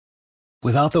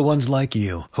Without the ones like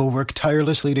you, who work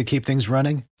tirelessly to keep things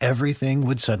running, everything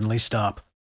would suddenly stop.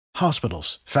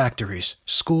 Hospitals, factories,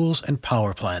 schools, and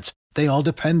power plants, they all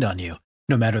depend on you.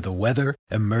 No matter the weather,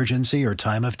 emergency, or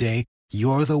time of day,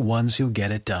 you're the ones who get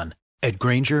it done. At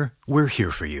Grainger, we're here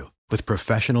for you with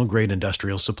professional-grade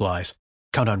industrial supplies.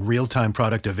 Count on real-time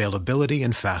product availability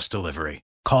and fast delivery.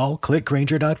 Call, click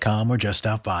Grainger.com, or just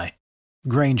stop by.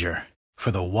 Grainger, for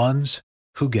the ones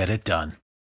who get it done.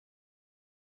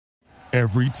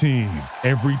 Every team,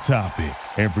 every topic,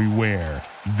 everywhere.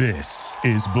 This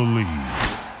is Believe.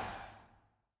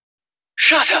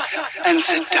 Shut up and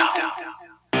sit down.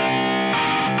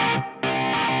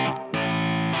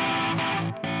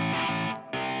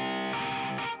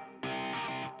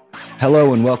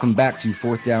 Hello and welcome back to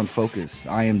Fourth Down Focus.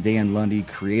 I am Dan Lundy,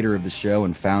 creator of the show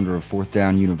and founder of Fourth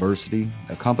Down University,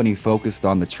 a company focused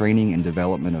on the training and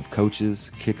development of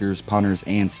coaches, kickers, punters,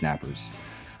 and snappers.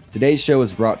 Today's show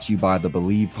is brought to you by the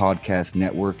Believe Podcast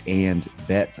Network and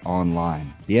Bet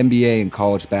Online. The NBA and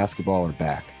college basketball are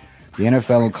back. The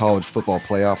NFL and college football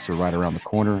playoffs are right around the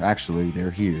corner. Actually, they're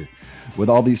here. With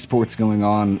all these sports going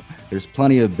on, there's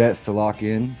plenty of bets to lock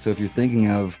in. So if you're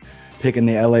thinking of picking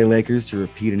the LA Lakers to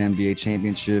repeat an NBA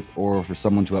championship or for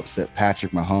someone to upset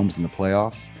Patrick Mahomes in the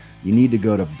playoffs, you need to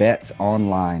go to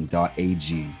betonline.ag.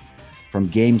 From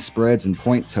game spreads and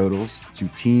point totals to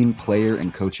team, player,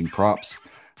 and coaching props,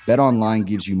 BetOnline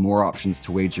gives you more options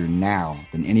to wager now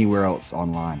than anywhere else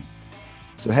online.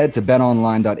 So head to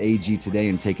betonline.ag today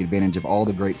and take advantage of all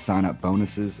the great sign-up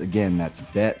bonuses. Again, that's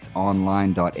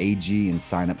betonline.ag and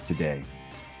sign up today.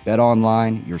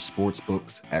 BetOnline, your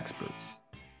sportsbooks experts.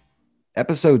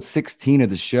 Episode 16 of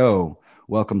the show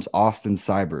welcomes Austin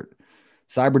Seibert.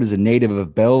 Seibert is a native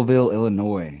of Belleville,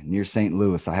 Illinois, near St.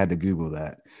 Louis. I had to Google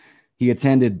that. He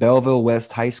attended Belleville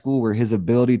West High School, where his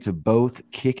ability to both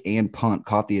kick and punt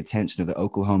caught the attention of the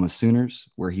Oklahoma Sooners,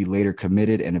 where he later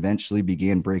committed and eventually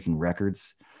began breaking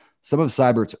records. Some of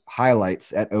Seibert's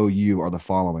highlights at OU are the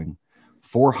following: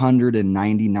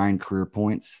 499 career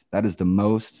points. That is the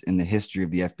most in the history of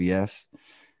the FBS.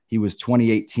 He was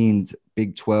 2018's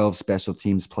Big 12 Special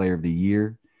Teams Player of the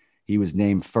Year. He was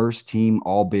named first team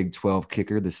All Big 12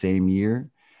 kicker the same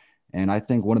year. And I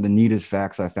think one of the neatest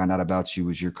facts I found out about you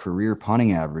was your career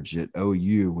punting average at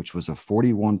OU, which was a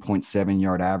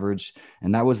 41.7-yard average,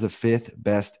 and that was the fifth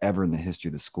best ever in the history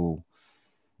of the school.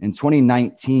 In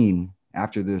 2019,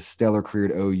 after this stellar career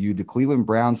at OU, the Cleveland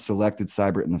Browns selected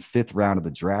Seibert in the fifth round of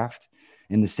the draft.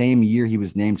 In the same year, he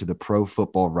was named to the Pro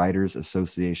Football Writers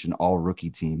Association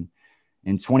All-Rookie Team.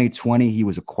 In 2020, he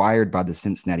was acquired by the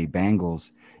Cincinnati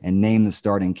Bengals and named the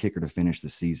starting kicker to finish the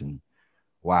season.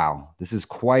 Wow, this is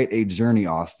quite a journey,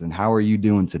 Austin. How are you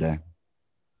doing today?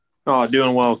 Oh,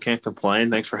 doing well. Can't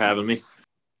complain. Thanks for having me.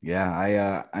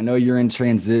 Yeah, I know you're in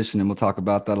transition, and we'll talk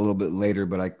about that a little bit later,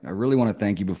 but I really want to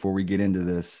thank you before we get into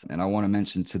this. And I want to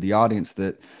mention to the audience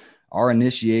that our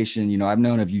initiation, I've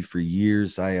known of you for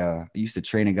years. I used to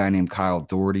train a guy named Kyle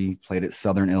Doherty, played at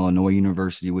Southern Illinois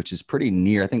University, which is pretty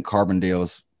near. I think Carbondale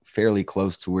is fairly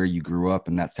close to where you grew up,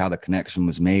 and that's how the connection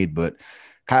was made. But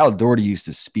Kyle Doherty used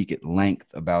to speak at length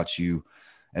about you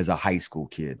as a high school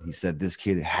kid. He said, this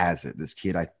kid has it. This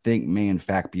kid, I think, may in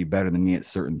fact be better than me at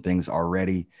certain things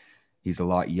already. He's a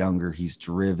lot younger. He's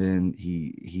driven.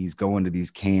 He's going to these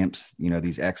camps,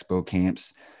 these expo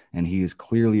camps, and he is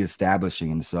clearly establishing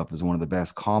himself as one of the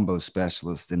best combo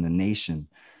specialists in the nation.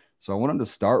 So I wanted to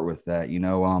start with that.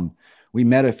 We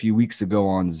met a few weeks ago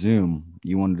on Zoom.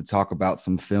 You wanted to talk about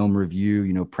some film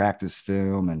review, practice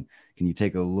film, and can you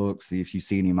take a look, see if you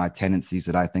see any of my tendencies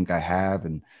that I think I have?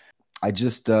 And I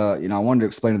just, I wanted to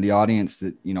explain to the audience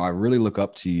that, I really look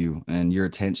up to you and your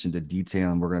attention to detail,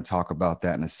 and we're going to talk about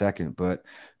that in a second. But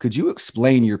could you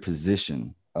explain your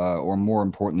position, or more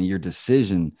importantly, your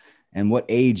decision, and what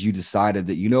age you decided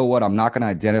that, I'm not going to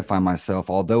identify myself,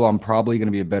 although I'm probably going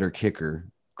to be a better kicker.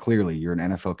 Clearly, you're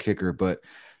an NFL kicker, but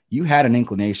you had an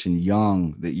inclination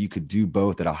young that you could do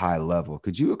both at a high level.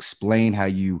 Could you explain how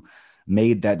you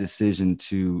made that decision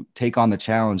to take on the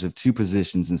challenge of two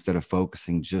positions instead of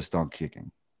focusing just on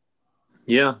kicking?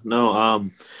 Yeah, no,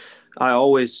 I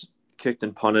always kicked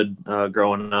and punted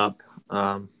growing up.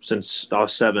 Since I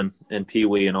was 7 in Pee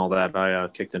Wee and all that, I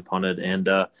kicked and punted, and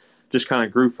just kind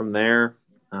of grew from there.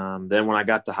 Then when I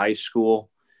got to high school,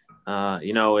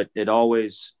 it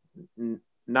always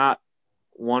not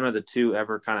one of the two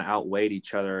ever kind of outweighed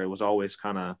each other. It was always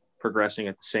kind of progressing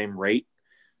at the same rate.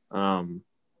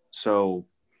 So,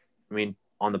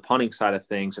 on the punting side of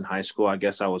things in high school, I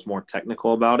guess I was more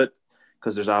technical about it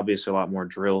because there's obviously a lot more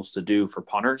drills to do for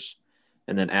punters.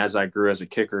 And then as I grew as a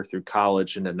kicker through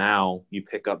college into now, you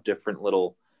pick up different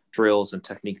little drills and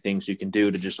technique things you can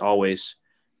do to just always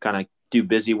kind of do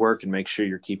busy work and make sure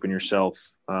you're keeping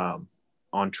yourself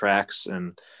on tracks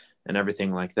and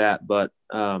everything like that. But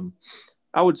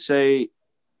I would say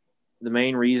the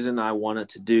main reason I wanted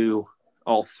to do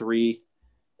all three,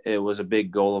 it was a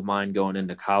big goal of mine going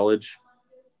into college.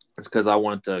 It's because I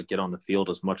wanted to get on the field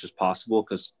as much as possible,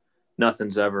 because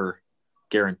nothing's ever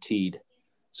guaranteed.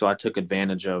 So I took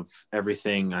advantage of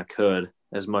everything I could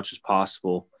as much as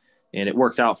possible. And it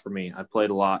worked out for me. I played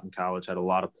a lot in college, had a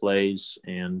lot of plays.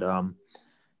 And when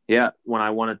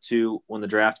the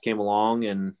draft came along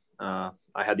and I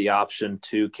had the option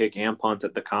to kick and punt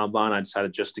at the combine, I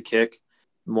decided just to kick,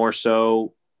 more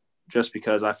so just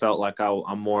because I felt like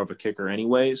I'm more of a kicker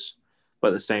anyways. But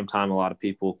at the same time, a lot of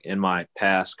people in my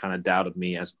past kind of doubted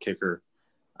me as a kicker.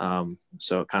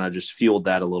 So it kind of just fueled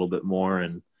that a little bit more.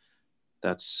 And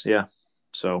that's, yeah.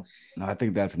 So No, I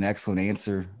think that's an excellent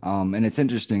answer. And it's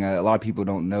interesting. A lot of people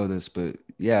don't know this, but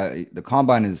yeah, the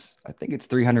combine is, I think it's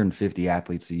 350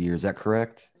 athletes a year. Is that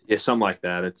correct? yeah, something like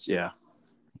that.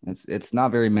 It's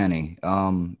not very many.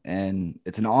 And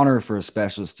it's an honor for a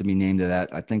specialist to be named to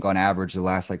that. I think on average, the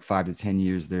last like 5 to 10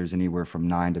 years, there's anywhere from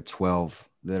 9 to 12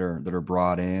 that are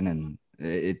brought in, and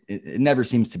it never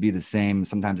seems to be the same.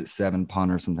 Sometimes it's 7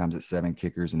 punters, sometimes it's 7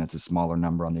 kickers, and it's a smaller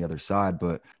number on the other side,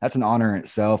 but that's an honor in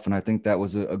itself. And I think that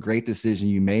was a great decision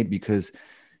you made, because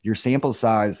your sample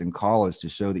size in college to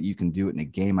show that you can do it in a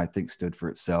game, I think stood for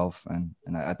itself. And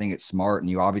I think it's smart. And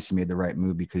you obviously made the right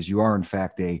move, because you are in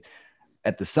fact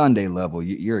at the Sunday level,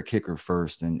 you're a kicker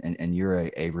first, and you're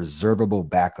a reservable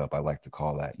backup. I like to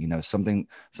call that,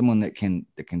 someone that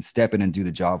can step in and do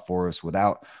the job for us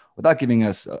without giving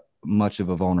us much of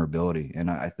a vulnerability.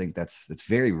 And I think it's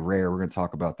very rare. We're going to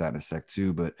talk about that in a sec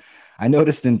too. But I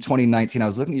noticed in 2019, I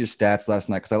was looking at your stats last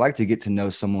night, because I like to get to know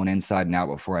someone inside and out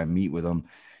before I meet with them.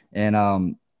 And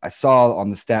I saw on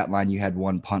the stat line you had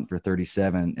 1 punt for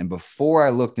 37. And before I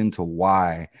looked into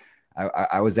why,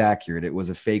 I was accurate. It was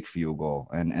a fake field goal,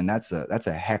 and that's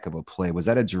a heck of a play. Was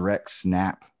that a direct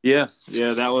snap? Yeah,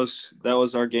 that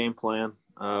was our game plan.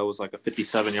 It was like a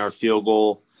 57-yard field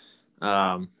goal.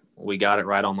 We got it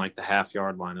right on like the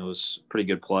half-yard line. It was a pretty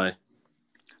good play.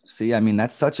 See, I mean,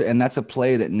 that's a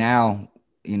play that now,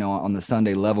 on the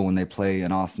Sunday level when they play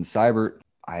in Austin Seibert,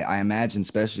 I imagine,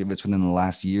 especially if it's within the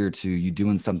last year or two, you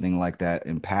doing something like that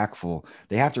impactful,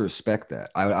 they have to respect that.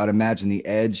 I'd imagine the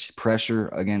edge pressure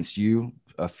against you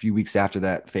a few weeks after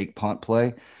that fake punt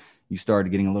play, you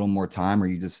started getting a little more time, or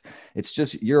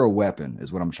you're a weapon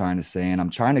is what I'm trying to say. And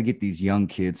I'm trying to get these young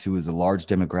kids, who is a large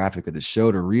demographic of the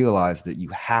show, to realize that you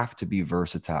have to be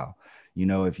versatile.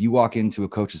 If you walk into a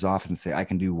coach's office and say, I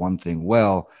can do one thing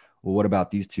well, what about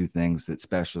these 2 things that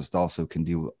specialists also can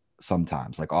do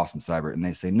sometimes, like Austin Seibert? And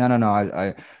they say, no,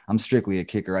 I'm strictly a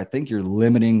kicker. I think you're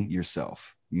limiting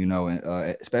yourself,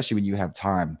 especially when you have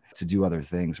time to do other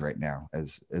things right now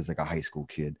as like a high school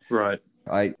kid. Right.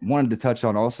 I wanted to touch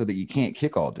on also that you can't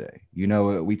kick all day.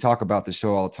 We talk about the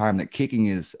show all the time that kicking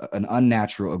is an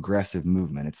unnatural, aggressive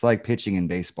movement. It's like pitching in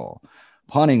baseball.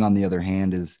 Punting, on the other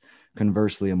hand, is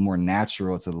conversely a more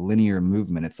natural, it's a linear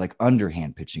movement. It's like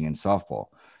underhand pitching in softball.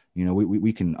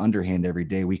 We can underhand every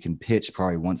day. We can pitch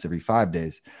probably once every 5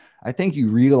 days. I think you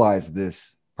realize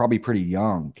this probably pretty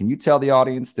young. Can you tell the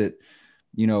audience that,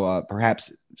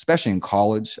 perhaps, especially in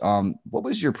college, what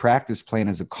was your practice plan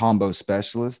as a combo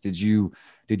specialist? Did you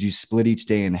split each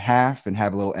day in half and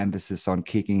have a little emphasis on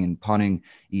kicking and punting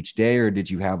each day? Or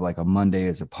did you have like a Monday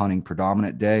as a punting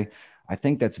predominant day? I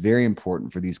think that's very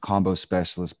important for these combo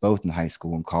specialists, both in high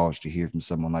school and college, to hear from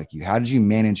someone like you. How did you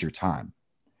manage your time?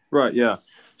 Right. Yeah.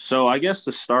 So I guess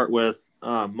to start with,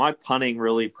 my punting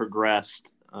really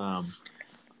progressed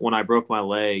when I broke my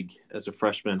leg as a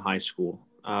freshman in high school.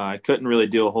 I couldn't really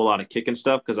do a whole lot of kicking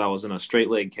stuff because I was in a straight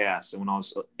leg cast. And when I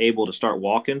was able to start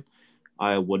walking,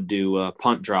 I would do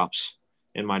punt drops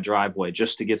in my driveway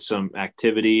just to get some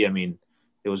activity. I mean,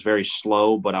 it was very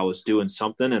slow, but I was doing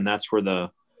something. And that's where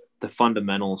the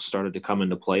fundamentals started to come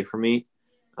into play for me.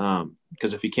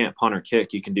 Because if you can't punt or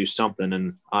kick, you can do something.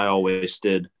 And I always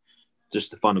did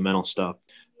just the fundamental stuff.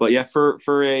 But yeah, for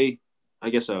a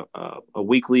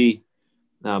weekly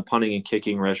punting and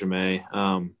kicking resume,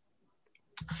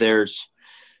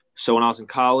 so when I was in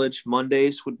college,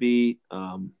 Mondays would be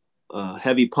a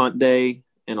heavy punt day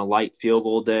and a light field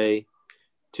goal day.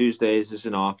 Tuesdays is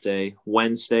an off day.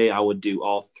 Wednesday, I would do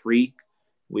all 3.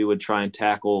 We would try and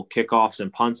tackle kickoffs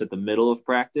and punts at the middle of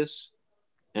practice,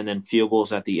 and then field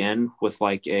goals at the end with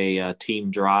like a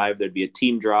team drive. There'd be a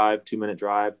team drive, 2-minute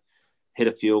drive, hit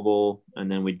a field goal,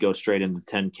 and then we'd go straight into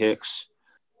 10 kicks.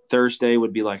 Thursday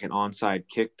would be like an onside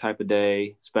kick type of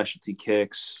day, specialty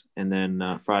kicks, and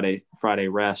then Friday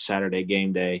rest, Saturday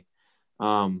game day.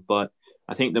 But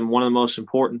I think one of the most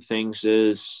important things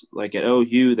is, like at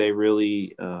OU, they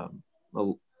really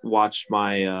watched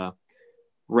my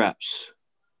reps,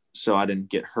 so I didn't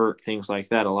get hurt, things like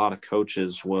that. A lot of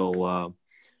coaches will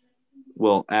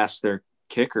ask their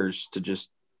kickers to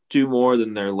just do more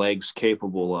than their legs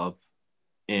capable of.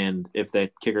 And if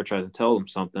that kicker tries to tell them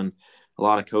something, a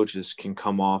lot of coaches can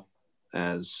come off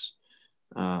as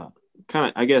kind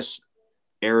of, I guess,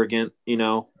 arrogant,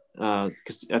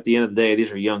 because at the end of the day,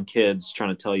 these are young kids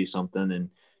trying to tell you something, and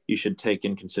you should take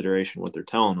in consideration what they're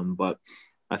telling them. But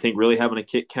I think really having a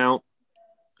kick count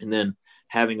and then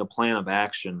having a plan of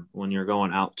action when you're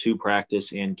going out to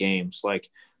practice and games. Like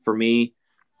for me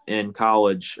in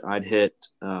college, I'd hit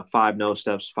 5 no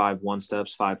steps, 5 1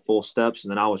 steps, 5 full steps,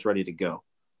 and then I was ready to go.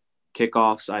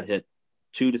 Kickoffs, I'd hit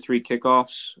 2 to 3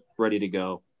 kickoffs, ready to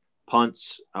go.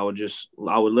 Punts, I would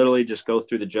literally just go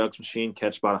through the jugs machine,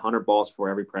 catch about 100 balls before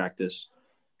every practice,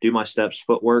 do my steps,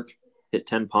 footwork, hit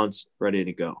 10 punts, ready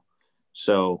to go.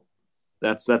 So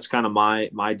that's kind of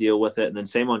my deal with it. And then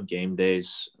same on game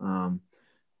days.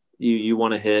 You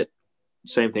want to hit,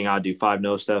 same thing I do, 5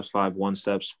 no steps, 5 1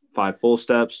 steps, 5 full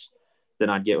steps. Then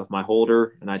I'd get with my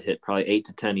holder and I'd hit probably 8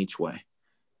 to 10 each way.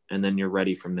 And then you're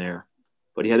ready from there.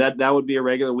 But yeah, that would be a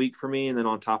regular week for me. And then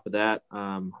on top of that,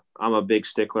 I'm a big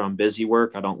stickler on busy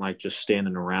work. I don't like just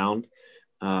standing around.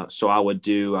 So I would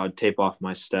tape off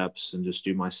my steps and just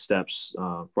do my steps,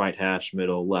 right hash,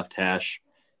 middle, left hash.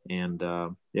 And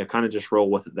kind of just roll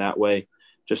with it that way,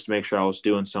 just to make sure I was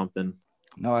doing something.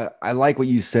 No, I like what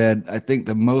you said. I think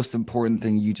the most important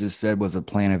thing you just said was a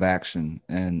plan of action.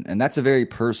 And that's a very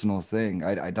personal thing.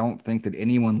 I don't think that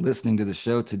anyone listening to the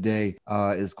show today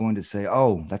is going to say,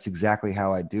 oh, that's exactly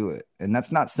how I do it. And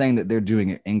that's not saying that they're doing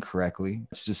it incorrectly.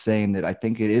 It's just saying that I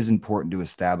think it is important to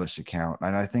establish a count.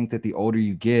 And I think that the older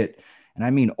you get, and I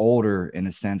mean older in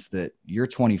the sense that you're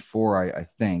 24, I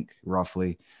think,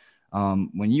 roughly.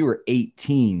 When you were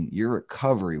 18, your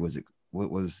recovery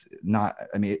was not,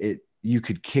 I mean, you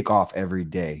could kick off every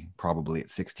day, probably at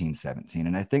 16, 17.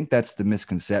 And I think that's the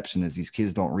misconception, is these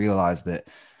kids don't realize that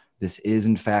this is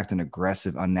in fact an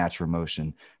aggressive, unnatural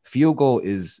motion. Field goal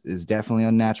is definitely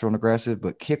unnatural and aggressive,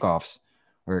 but kickoffs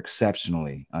are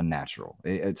exceptionally unnatural,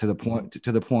 to the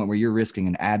point where you're risking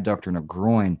an adductor and a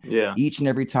groin each and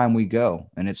every time we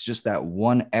go. And it's just that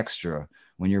one extra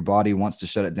when your body wants to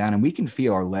shut it down, and we can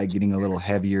feel our leg getting a little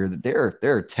heavier. There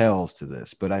are tells to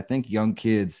this, but I think young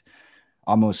kids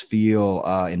almost feel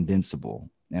invincible.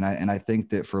 And I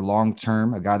think that for long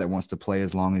term, a guy that wants to play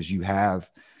as long as you have,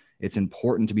 it's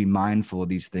important to be mindful of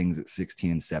these things at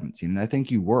 16 and 17. And I think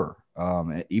you were,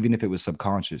 even if it was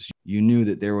subconscious, you knew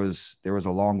that there was a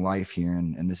long life here,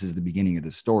 and this is the beginning of the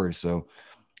story. So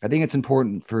I think it's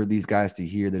important for these guys to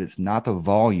hear that it's not the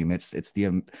volume, it's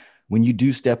the when you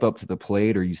do step up to the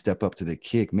plate or you step up to the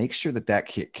kick, make sure that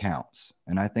kick counts.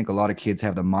 And I think a lot of kids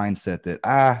have the mindset that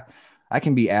I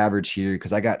can be average here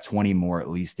because I got 20 more at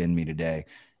least in me today.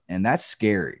 And that's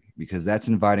scary, because that's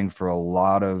inviting for a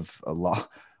lot of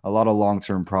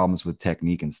long-term problems with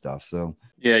technique and stuff. So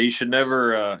yeah, you should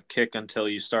never kick until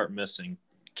you start missing.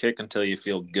 Kick until you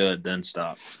feel good, then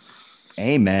stop.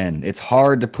 Amen. It's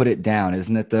hard to put it down,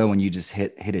 isn't it, though, when you just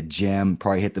hit a gem,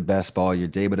 probably hit the best ball of your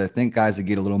day. But I think guys that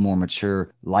get a little more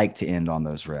mature like to end on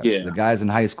those reps. Yeah. The guys in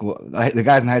high school want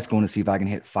to see if I can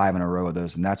hit 5 in a row of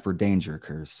those, and that's where danger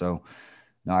occurs. So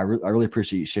no, I really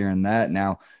appreciate you sharing that.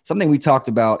 Now, something we talked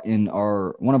about in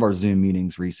one of our Zoom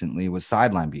meetings recently was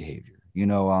sideline behavior.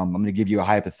 I'm going to give you a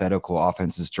hypothetical.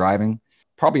 Offense is driving,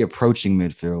 probably approaching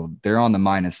midfield. They're on the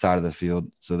minus side of the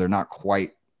field, so they're not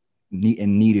quite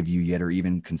in need of you yet, or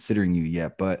even considering you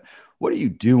yet. But what are you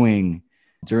doing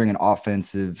during an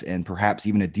offensive and perhaps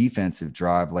even a defensive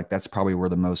drive? Like, that's probably where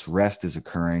the most rest is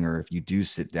occurring. Or if you do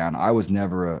sit down, I was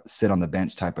never a sit on the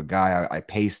bench type of guy. I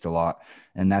paced a lot,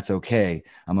 and that's okay.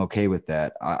 I'm okay with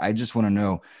that. I just want to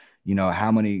know,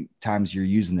 how many times you're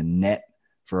using the net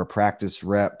for a practice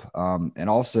rep. And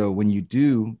also, when you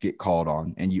do get called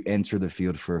on and you enter the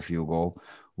field for a field goal,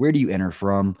 where do you enter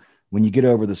from? When you get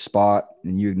over the spot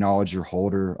and you acknowledge your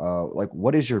holder,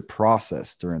 what is your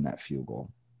process during that field goal?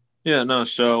 Yeah, no.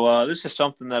 So this is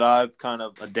something that I've kind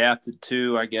of adapted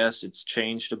to. I guess it's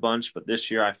changed a bunch, but this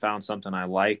year I found something I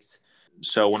liked.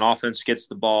 So when offense gets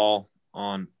the ball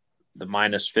on the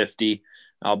minus 50,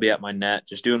 I'll be at my net,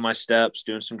 just doing my steps,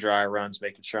 doing some dry runs,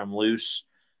 making sure I'm loose.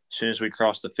 As soon as we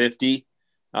cross the 50,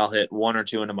 I'll hit 1 or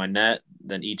 2 into my net.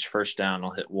 Then each first down,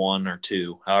 I'll hit 1 or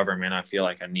 2, however many I feel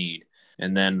like I need.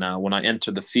 And then when I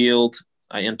enter the field,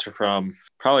 I enter from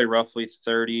probably roughly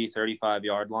 30,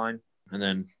 35-yard line, and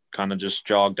then kind of just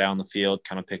jog down the field,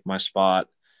 kind of pick my spot,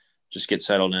 just get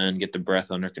settled in, get the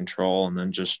breath under control, and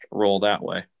then just roll that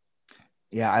way.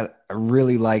 Yeah, I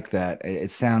really like that.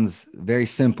 It sounds very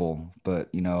simple, but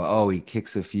he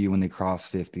kicks a few when they cross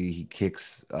 50. He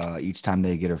kicks each time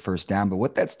they get a first down. But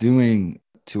what that's doing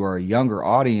to our younger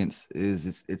audience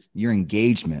is it's your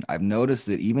engagement. I've noticed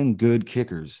that even good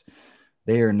kickers,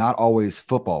 they are not always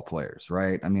football players,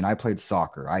 right? I mean, I played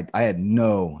soccer. I had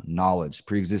no knowledge,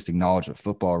 pre-existing knowledge of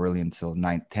football really until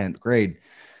 9th, 10th grade.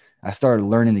 I started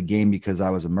learning the game because I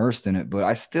was immersed in it. But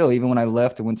I still, even when I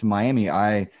left and went to Miami,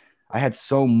 I had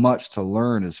so much to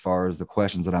learn as far as the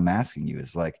questions that I'm asking you.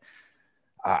 Is like,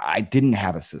 I didn't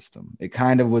have a system. It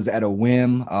kind of was at a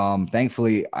whim.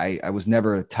 Thankfully, I was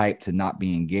never a type to not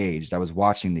be engaged. I was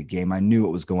watching the game. I knew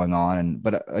what was going on.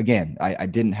 But again, I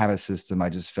didn't have a system. I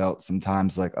just felt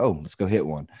sometimes like, oh, let's go hit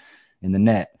one in the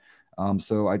net.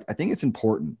 So I think it's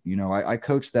important. I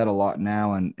coach that a lot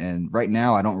now. And right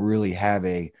now, I don't really have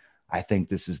I think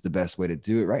this is the best way to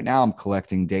do it. Right now, I'm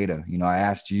collecting data. I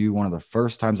asked you one of the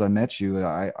first times I met you,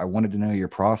 I wanted to know your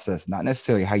process, not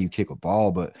necessarily how you kick a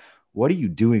ball, but what are you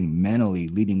doing mentally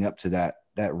leading up to that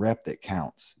rep that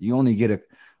counts? You only get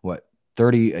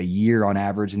 30 a year on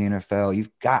average in the NFL.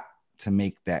 You've got to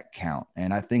make that count.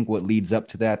 And I think what leads up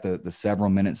to that, the several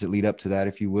minutes that lead up to that,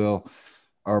 if you will,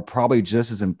 are probably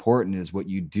just as important as what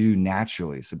you do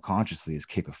naturally, subconsciously, as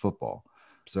kick a football.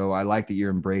 So I like that you're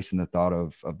embracing the thought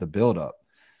of the buildup.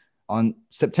 On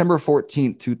September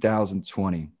 14th,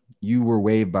 2020, you were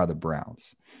waived by the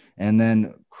Browns. And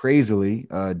then crazily,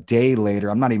 a day later,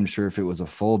 I'm not even sure if it was a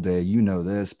full day,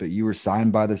 this, but you were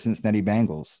signed by the Cincinnati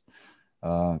Bengals.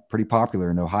 Pretty popular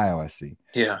in Ohio, I see.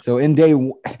 Yeah. So in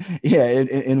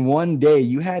one day,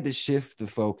 you had to shift the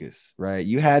focus, right?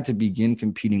 You had to begin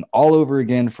competing all over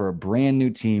again for a brand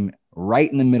new team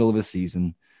right in the middle of a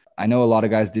season. I know a lot of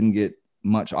guys didn't get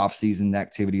much off-season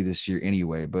activity this year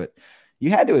anyway, but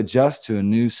you had to adjust to a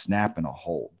new snap and a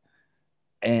hold.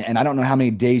 And I don't know how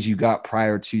many days you got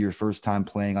prior to your first time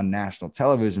playing on national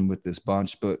television with this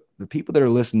bunch, but the people that are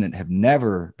listening that have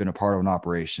never been a part of an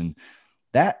operation,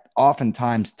 that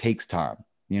oftentimes takes time.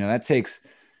 That takes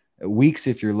weeks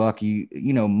if you're lucky,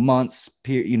 months,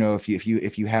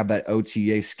 if you have that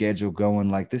OTA schedule going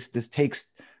like this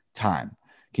takes time.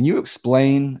 Can you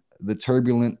explain the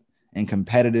turbulent and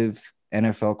competitive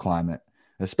NFL climate,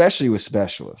 especially with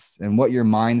specialists, and what your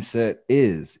mindset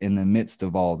is in the midst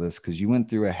of all this? Because you went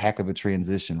through a heck of a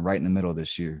transition right in the middle of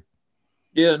this year.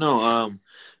 Yeah, no.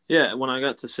 When I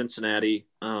got to Cincinnati,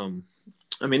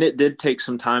 it did take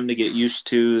some time to get used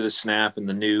to the snap and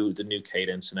the new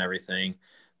cadence and everything.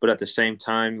 But at the same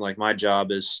time, like, my job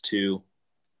is to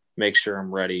make sure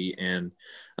I'm ready. And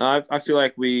I feel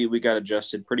like we got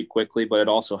adjusted pretty quickly, but it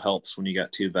also helps when you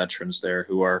got two veterans there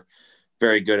who are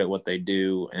very good at what they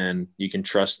do, and you can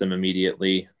trust them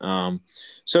immediately. I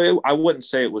wouldn't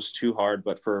say it was too hard,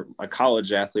 but for a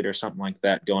college athlete or something like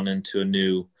that, going into a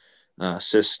new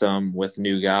system with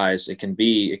new guys, it can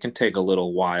take a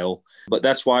little while. But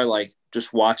that's why, like,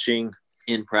 just watching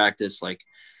in practice, like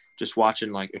just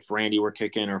watching, like, if Randy were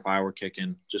kicking or if I were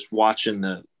kicking, just watching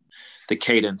the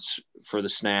cadence for the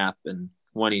snap and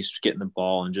when he's getting the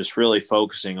ball, and just really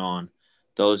focusing on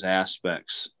those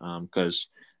aspects. Because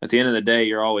at the end of the day,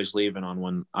 you're always leaving on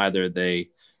when either they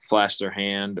flash their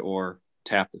hand or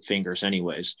tap the fingers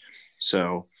anyways.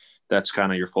 So that's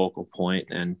kind of your focal point,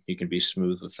 and you can be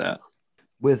smooth with that.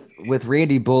 With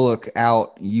Randy Bullock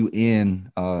out, he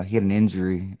had an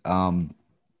injury.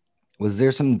 Was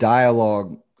there some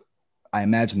dialogue? I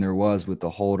imagine there was with the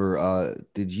holder.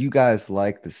 Did you guys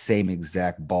like the same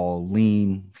exact ball,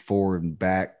 lean forward and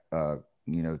back,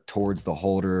 towards the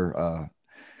holder?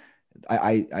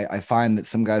 I find that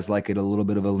some guys like it a little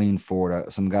bit of a lean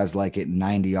forward. Some guys like it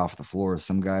 90 off the floor.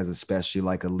 Some guys especially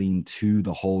like a lean to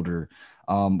the holder.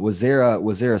 Was there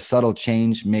a subtle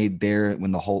change made there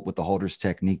with the holder's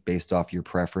technique based off your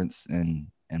preference and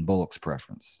Bullock's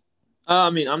preference?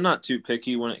 I'm not too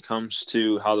picky when it comes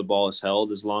to how the ball is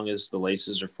held, as long as the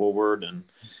laces are forward and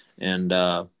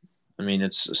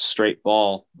it's a straight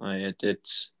ball. I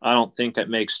don't think that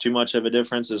makes too much of a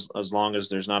difference as long as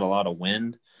there's not a lot of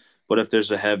wind. But if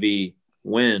there's a heavy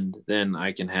wind, then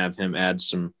I can have him add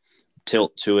some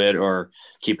tilt to it or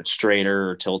keep it straighter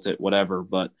or tilt it, whatever.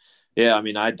 But yeah,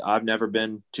 I've never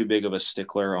been too big of a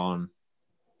stickler on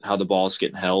how the ball is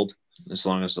getting held. As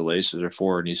long as the laces are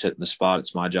forward and he's hitting the spot,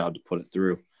 it's my job to put it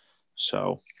through.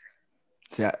 So,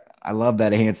 yeah, I love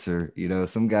that answer.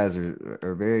 Some guys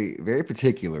are very, very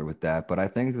particular with that, but I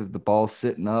think that the ball's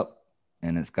sitting up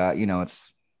and it's got,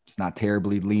 it's It's not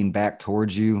terribly leaned back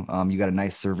towards you. You got a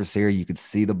nice surface area. You could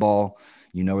see the ball.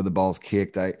 You know where the ball's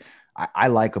kicked. I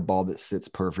like a ball that sits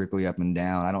perfectly up and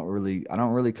down. I don't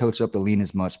really coach up the lean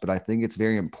as much, but I think it's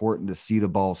very important to see the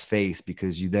ball's face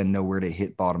because you then know where to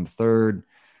hit bottom third.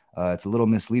 It's a little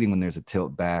misleading when there's a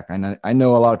tilt back. I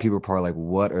know a lot of people are probably like,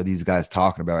 what are these guys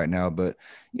talking about right now? But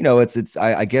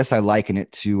I guess I liken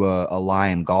it to a lie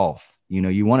in golf.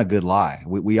 You want a good lie.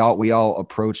 We all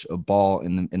approach a ball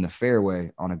in the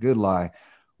fairway on a good lie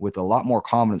with a lot more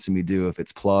confidence than we do if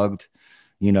it's plugged.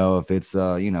 If it's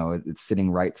it's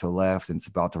sitting right to left and it's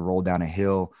about to roll down a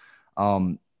hill.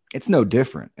 It's no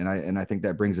different. And I think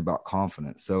that brings about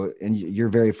confidence. So, and you're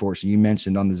very fortunate. You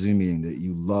mentioned on the Zoom meeting that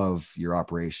you love your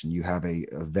operation. You have a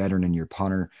veteran in your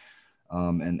punter.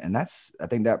 And I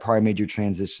think that probably made your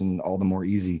transition all the more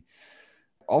easy.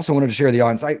 Also wanted to share the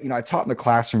audience. I taught in the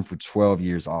classroom for 12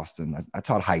 years, Austin. I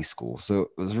taught high school. So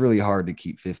it was really hard to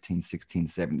keep 15, 16,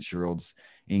 17-year-olds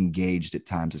engaged at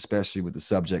times, especially with the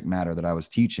subject matter that I was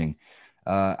teaching.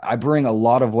 I bring a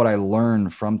lot of what I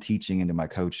learned from teaching into my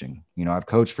coaching. I've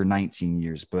coached for 19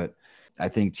 years, but I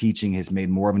think teaching has made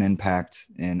more of an impact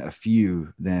in a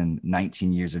few than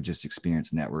 19 years of just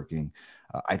experience networking.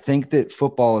 I think that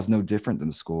football is no different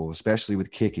than school, especially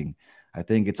with kicking. I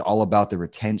think it's all about the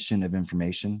retention of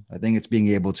information. I think it's being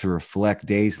able to reflect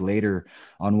days later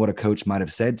on what a coach might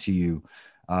have said to you.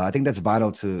 I think that's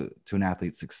vital to an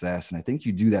athlete's success. And I think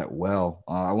you do that well.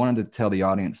 I wanted to tell the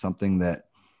audience something that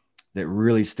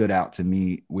really stood out to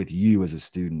me with you as a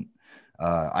student.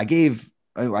 I give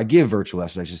virtual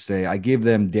lessons, I should say. I give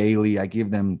them daily. I give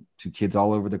them to kids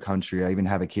all over the country. I even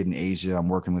have a kid in Asia I'm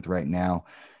working with right now.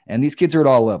 And these kids are at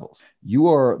all levels. You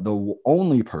are the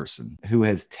only person who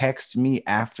has texted me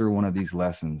after one of these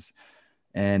lessons.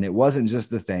 And it wasn't just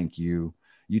the thank you.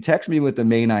 You text me with the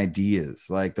main ideas,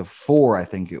 like the 4, I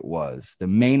think it was, the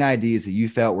main ideas that you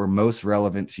felt were most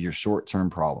relevant to your short-term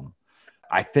problem.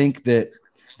 I think that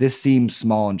this seems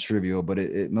small and trivial, but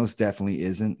it most definitely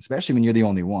isn't, especially when you're the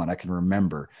only one. I can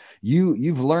remember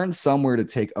you've learned somewhere to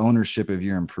take ownership of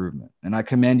your improvement. And I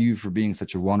commend you for being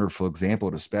such a wonderful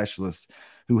example to specialists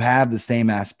who have the same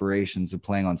aspirations of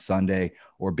playing on Sunday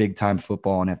or big time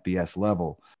football on FBS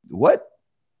level.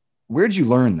 Where'd you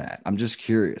learn that? I'm just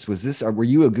curious. Were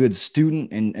you a good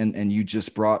student and you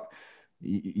just brought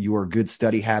your good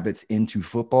study habits into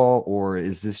football, or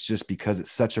is this just because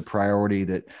it's such a priority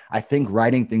that I think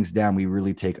writing things down, we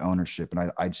really take ownership?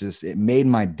 And it made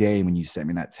my day when you sent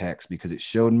me that text, because it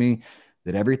showed me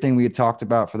that everything we had talked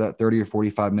about for that 30 or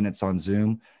 45 minutes on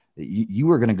Zoom, that you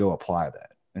were going to go apply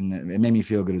that. And it made me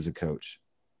feel good as a coach.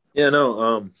 Yeah,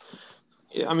 no.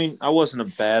 I mean, I wasn't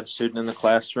a bad student in the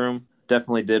classroom.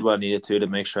 Definitely did what I needed to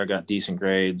make sure I got decent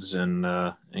grades and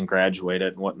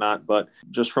graduated and whatnot. But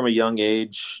just from a young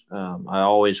age, I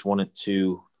always wanted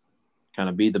to kind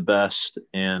of be the best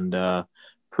and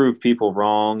prove people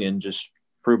wrong and just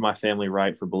prove my family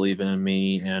right for believing in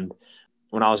me. And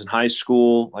when I was in high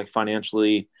school, like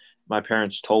financially, my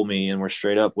parents told me and were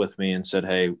straight up with me and said,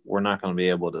 hey, we're not going to be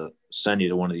able to send you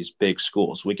to one of these big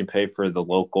schools. We can pay for the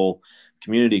local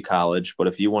community college, but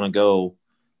if you want to go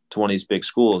to one of these big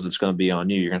schools, it's going to be on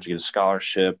you. You're going to have to get a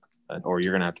scholarship or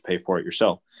you're going to have to pay for it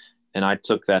yourself. And I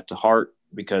took that to heart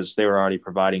because they were already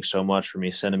providing so much for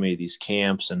me, sending me to these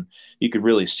camps, and you could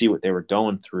really see what they were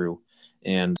going through.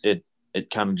 And it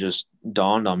kind of just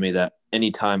dawned on me that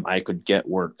anytime I could get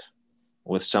work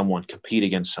with someone, compete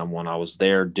against someone, I was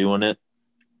there doing it.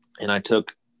 And I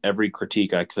took every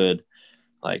critique I could,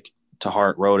 like, to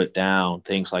heart, wrote it down,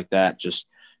 things like that,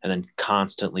 and then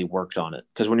constantly worked on it.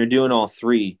 Because when you're doing all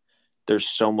three, there's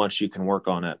so much you can work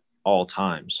on at all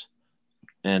times.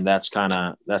 And that's kind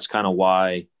of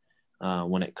why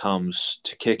when it comes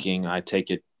to kicking, I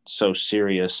take it so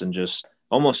serious, and just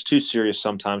almost too serious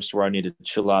sometimes to where I need to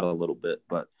chill out a little bit.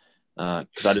 But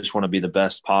because I just want to be the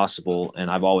best possible.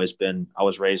 And I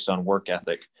was raised on work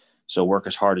ethic. So work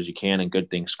as hard as you can and good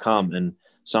things come. And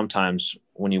sometimes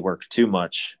when you work too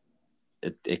much,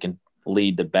 it can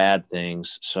lead to bad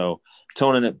things. So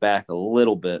toning it back a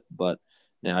little bit, but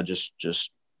now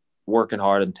just working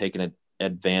hard and taking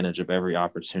advantage of every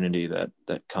opportunity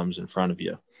that comes in front of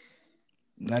you.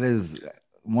 That is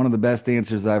one of the best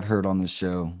answers I've heard on this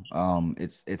show.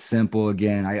 It's simple.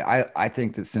 Again, I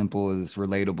think that simple is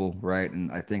relatable, right?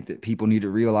 And I think that people need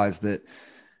to realize that,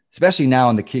 especially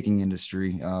now in the kicking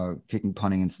industry, kicking,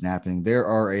 punting, and snapping, there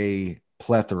are a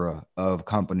plethora of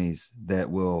companies that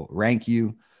will rank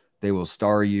you. They will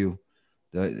star you.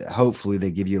 Hopefully they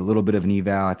give you a little bit of an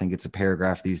eval. I think it's a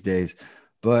paragraph these days.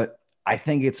 But I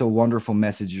think it's a wonderful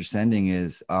message you're sending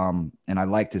is, and I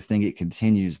like to think it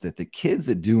continues, that the kids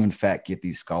that do in fact get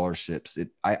these scholarships,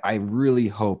 I really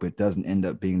hope it doesn't end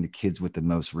up being the kids with the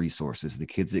most resources, the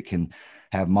kids that can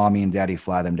have mommy and daddy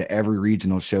fly them to every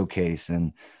regional showcase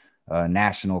and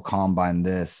national combine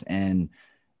this. And,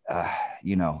 I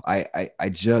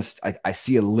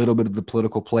see a little bit of the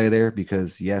political play there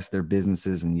because yes, they're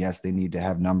businesses and yes, they need to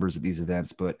have numbers at these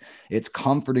events, but it's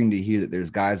comforting to hear that there's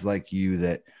guys like you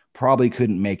that probably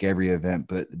couldn't make every event,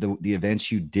 but the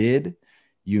events you did,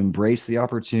 you embraced the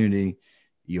opportunity,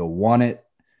 you won it,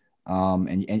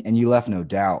 and you left no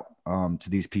doubt to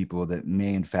these people that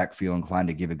may in fact feel inclined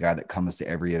to give a guy that comes to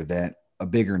every event a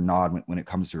bigger nod when it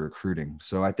comes to recruiting.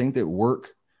 So I think that work,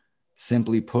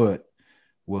 simply put,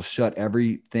 will shut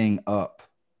everything up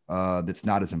that's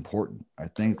not as important. I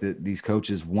think that these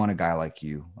coaches want a guy like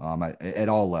you at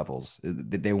all levels.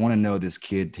 They want to know this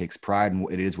kid takes pride in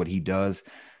it is what he does,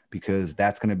 because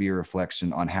that's going to be a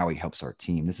reflection on how he helps our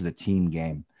team. This is a team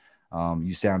game.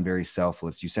 You sound very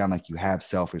selfless. You sound like you have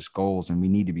selfish goals, and we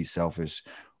need to be selfish,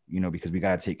 because we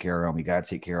got to take care of them. We got to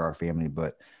take care of our family,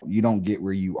 but you don't get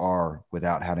where you are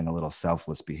without having a little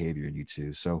selfless behavior in you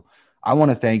too. So I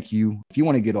want to thank you. If you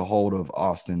want to get a hold of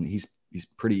Austin, he's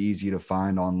pretty easy to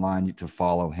find online to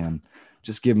follow him.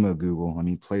 Just give him a Google.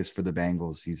 He plays for the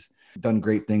Bengals. He's done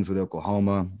great things with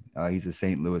Oklahoma. He's a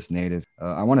St. Louis native.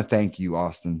 I want to thank you,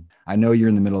 Austin. I know you're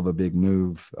in the middle of a big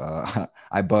move.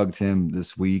 I bugged him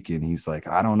this week, and he's like,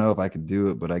 I don't know if I could do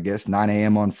it, but I guess 9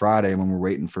 a.m. on Friday when we're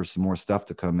waiting for some more stuff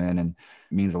to come in, and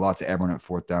it means a lot to everyone at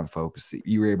Fourth Down Focus.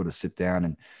 You were able to sit down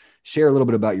and share a little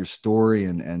bit about your story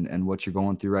and what you're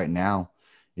going through right now.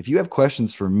 If you have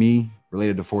questions for me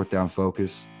related to Fourth Down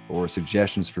Focus or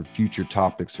suggestions for future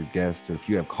topics or guests, or if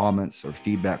you have comments or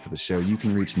feedback for the show, you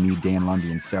can reach me, Dan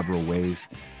Lundy, in several ways.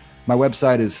 My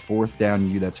website is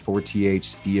fourthdownu, that's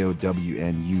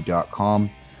 4thdownu.com. You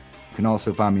can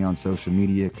also find me on social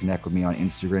media. Connect with me on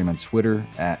Instagram and Twitter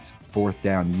at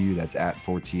fourthdownu, that's at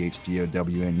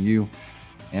 4thdownu.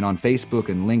 And on Facebook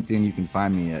and LinkedIn, you can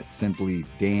find me at simply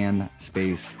Dan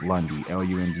Lundy,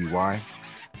 Lundy.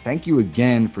 Thank you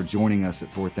again for joining us at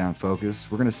Fourth Down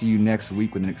Focus. We're going to see you next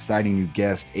week with an exciting new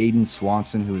guest, Aiden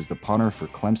Swanson, who is the punter for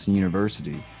Clemson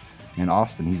University in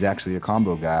Austin. He's actually a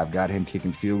combo guy. I've got him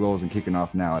kicking field goals and kicking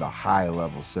off now at a high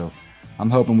level. So I'm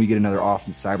hoping we get another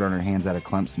Austin Cyber on our hands out of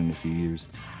Clemson in a few years.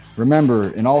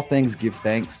 Remember, in all things, give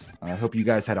thanks. I hope you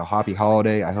guys had a happy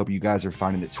holiday. I hope you guys are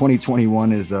finding that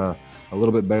 2021 is a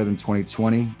little bit better than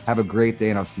 2020. Have a great day,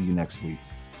 and I'll see you next week.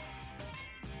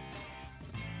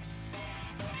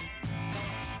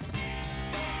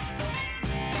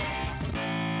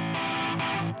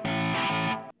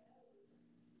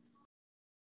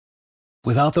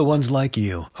 Without the ones like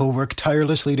you, who work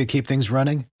tirelessly to keep things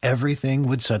running, everything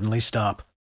would suddenly stop.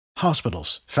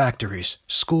 Hospitals, factories,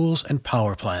 schools, and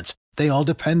power plants, they all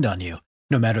depend on you.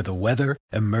 No matter the weather,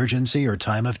 emergency, or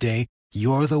time of day,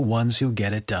 you're the ones who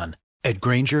get it done. At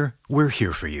Grainger, we're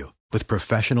here for you with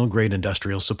professional-grade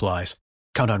industrial supplies.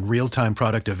 Count on real-time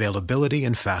product availability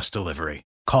and fast delivery.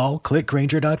 Call, click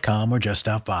Grainger.com, or just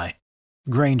stop by.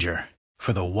 Grainger,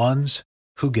 for the ones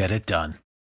who get it done.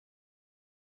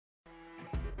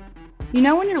 You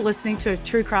know when you're listening to a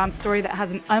true crime story that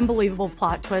has an unbelievable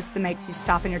plot twist that makes you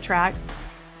stop in your tracks?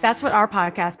 That's what our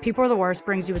podcast, People Are the Worst,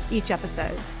 brings you with each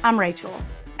episode. I'm Rachel.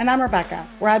 And I'm Rebecca.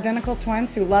 We're identical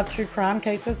twins who love true crime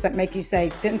cases that make you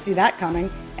say, didn't see that coming,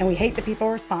 and we hate the people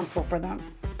responsible for them.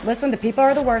 Listen to People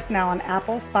Are the Worst now on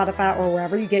Apple, Spotify, or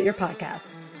wherever you get your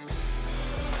podcasts.